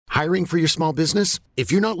Hiring for your small business?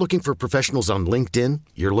 If you're not looking for professionals on LinkedIn,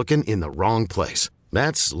 you're looking in the wrong place.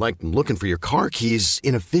 That's like looking for your car keys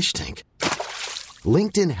in a fish tank.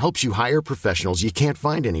 LinkedIn helps you hire professionals you can't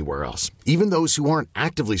find anywhere else, even those who aren't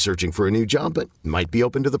actively searching for a new job but might be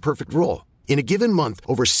open to the perfect role. In a given month,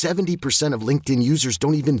 over 70% of LinkedIn users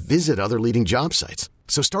don't even visit other leading job sites.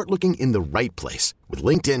 So start looking in the right place. With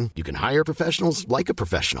LinkedIn, you can hire professionals like a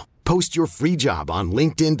professional. Post your free job on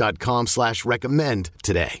linkedin.com/recommend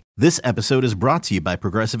today. This episode is brought to you by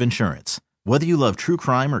Progressive Insurance. Whether you love true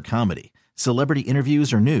crime or comedy, celebrity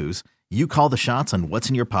interviews or news, you call the shots on what's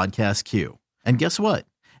in your podcast queue. And guess what?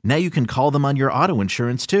 Now you can call them on your auto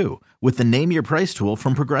insurance too with the Name Your Price tool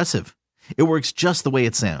from Progressive. It works just the way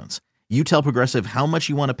it sounds. You tell Progressive how much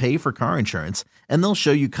you want to pay for car insurance, and they'll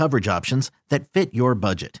show you coverage options that fit your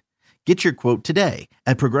budget. Get your quote today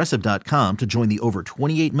at Progressive.com to join the over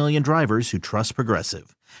 28 million drivers who trust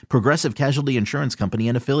Progressive. Progressive Casualty Insurance Company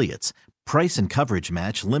and Affiliates. Price and coverage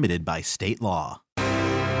match limited by state law.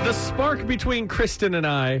 The spark between Kristen and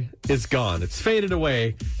I is gone. It's faded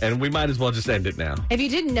away, and we might as well just end it now. If you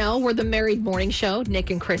didn't know, we're the Married Morning Show, Nick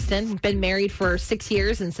and Kristen. Been married for 6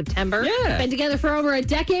 years in September. Yeah. Been together for over a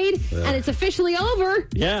decade, and it's officially over.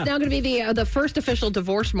 Yeah. It's now going to be the first official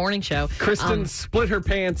divorce morning show. Kristen split her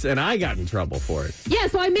pants, and I got in trouble for it. Yeah,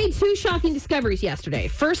 so I made two shocking discoveries yesterday.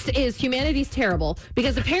 First is humanity's terrible,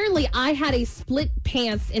 because apparently I had a split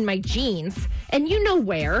pants in my jeans, and you know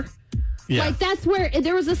where. Yeah. Like, that's where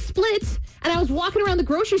there was a split, and I was walking around the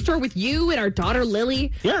grocery store with you and our daughter,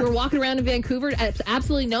 Lily. Yeah. We're walking around in Vancouver.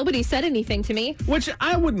 Absolutely nobody said anything to me. Which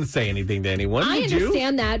I wouldn't say anything to anyone. I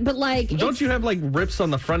understand that, but like... Don't you have, like, rips on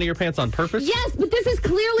the front of your pants on purpose? Yes, but this is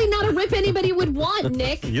clearly not a rip anybody would want,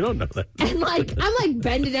 Nick. You don't know that. And, like, I'm, like,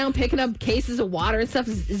 bending down, picking up cases of water and stuff.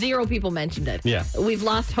 Zero people mentioned it. Yeah. We've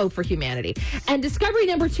lost hope for humanity. And discovery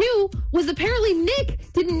number 2 was apparently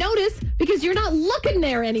Nick didn't notice because you're not looking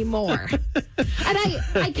there anymore. And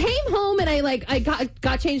I came home and I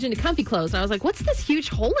got changed into comfy clothes, and I was like, what's this huge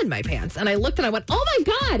hole in my pants? And I looked and I went, oh my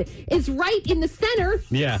God, it's right in the center.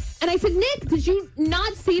 Yeah. And I said, Nick, did you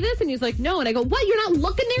not see this? And he's like, no. And I go, what? You're not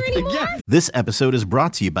looking there anymore? Yeah. This episode is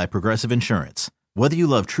brought to you by Progressive Insurance. Whether you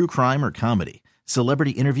love true crime or comedy,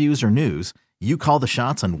 celebrity interviews or news, you call the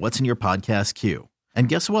shots on what's in your podcast queue. And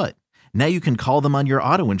guess what? Now you can call them on your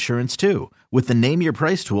auto insurance too with the Name Your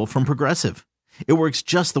Price tool from Progressive. It works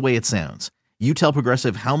just the way it sounds. You tell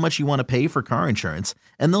Progressive how much you want to pay for car insurance,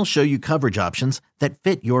 and they'll show you coverage options that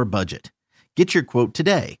fit your budget. Get your quote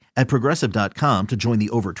today at Progressive.com to join the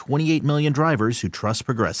over 28 million drivers who trust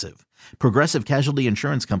Progressive. Progressive Casualty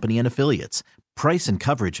Insurance Company and Affiliates. Price and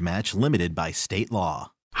coverage match limited by state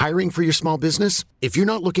law. Hiring for your small business? If you're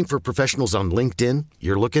not looking for professionals on LinkedIn,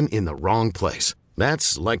 you're looking in the wrong place.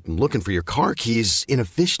 That's like looking for your car keys in a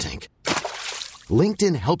fish tank.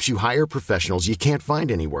 LinkedIn helps you hire professionals you can't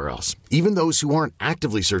find anywhere else, even those who aren't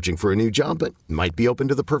actively searching for a new job but might be open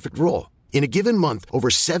to the perfect role. In a given month, over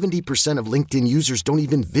 70% of LinkedIn users don't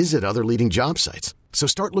even visit other leading job sites. So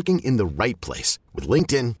start looking in the right place. With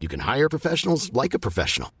LinkedIn, you can hire professionals like a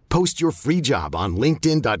professional. Post your free job on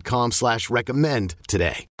linkedin.com/recommend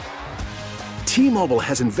today. T-Mobile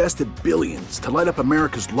has invested billions to light up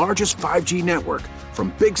America's largest 5G network,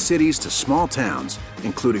 from big cities to small towns,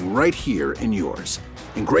 including right here in yours.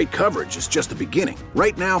 And great coverage is just the beginning.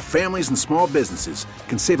 Right now, families and small businesses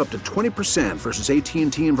can save up to 20% versus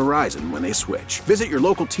AT&T and Verizon when they switch. Visit your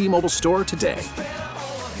local T-Mobile store today.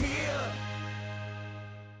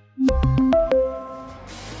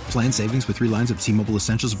 Plan savings with 3 lines of T-Mobile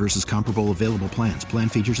Essentials versus comparable available plans. Plan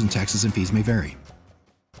features and taxes and fees may vary.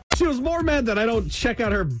 She was more mad that I don't check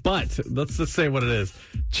out her butt. Let's just say what it is.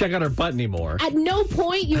 Check out her butt anymore. At no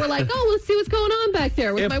point you were like, oh, let's see what's going on back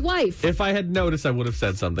there with my wife. If I had noticed, I would have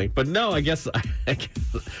said something. But no, I guess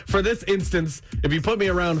for this instance, if you put me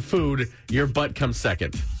around food, your butt comes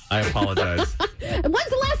second. I apologize. When's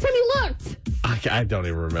the last time you looked? I don't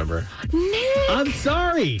even remember. Nick! I'm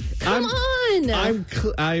sorry. Come on.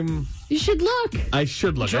 I'm... You should look. I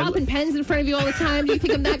should look. Dropping pens in front of you all the time. Do you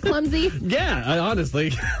think I'm that clumsy? Yeah, I honestly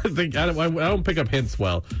think I don't pick up hints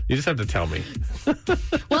well. You just have to tell me.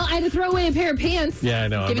 Well, I had to throw away a pair of pants. Yeah, I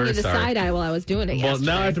know. Giving you the side eye while I was doing it. Well, yesterday.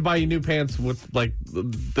 now I have to buy you new pants with like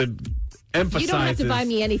the emphasizes. You don't have to buy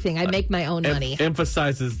me anything. I make my own money.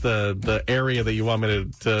 Emphasizes the area that you want me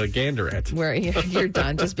to gander at. Where you're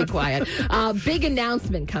done. Just be quiet. Big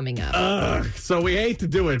announcement coming up. So we hate to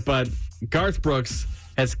do it, but Garth Brooks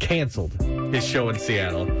has canceled his show in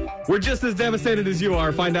Seattle. We're just as devastated as you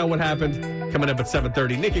are. Find out what happened coming up at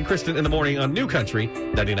 7:30. Nick and Kristen in the morning on New Country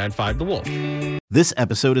 99.5 The Wolf. This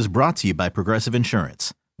episode is brought to you by Progressive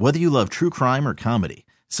Insurance. Whether you love true crime or comedy,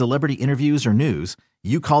 celebrity interviews or news,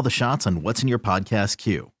 you call the shots on what's in your podcast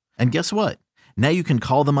queue. And guess what? Now you can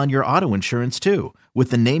call them on your auto insurance too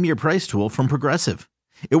with the Name Your Price tool from Progressive.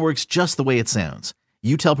 It works just the way it sounds.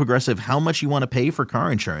 You tell Progressive how much you want to pay for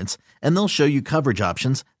car insurance, and they'll show you coverage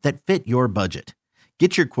options that fit your budget.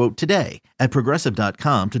 Get your quote today at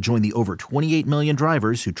Progressive.com to join the over 28 million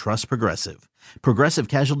drivers who trust Progressive. Progressive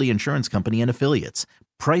Casualty Insurance Company and Affiliates.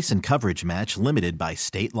 Price and coverage match limited by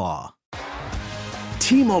state law.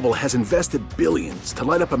 T-Mobile has invested billions to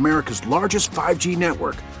light up America's largest 5G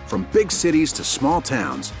network, from big cities to small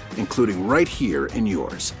towns, including right here in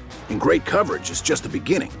yours. And great coverage is just the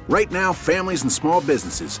beginning. Right now, families and small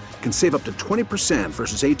businesses can save up to 20%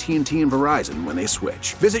 versus AT&T and Verizon when they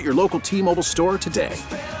switch. Visit your local T-Mobile store today.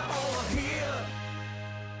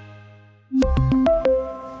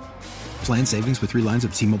 Plan savings with 3 lines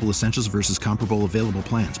of T-Mobile Essentials versus comparable available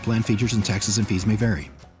plans. Plan features and taxes and fees may vary.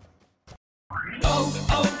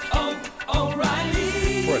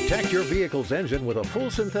 Protect your vehicle's engine with a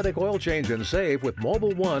full synthetic oil change and save with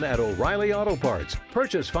Mobil 1 at O'Reilly Auto Parts.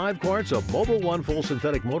 Purchase 5 quarts of Mobil 1 full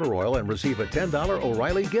synthetic motor oil and receive a $10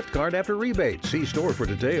 O'Reilly gift card after rebate. See store for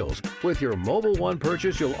details. With your Mobil 1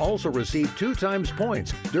 purchase, you'll also receive 2 times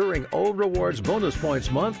points during O Rewards Bonus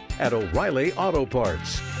Points Month at O'Reilly Auto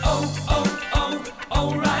Parts.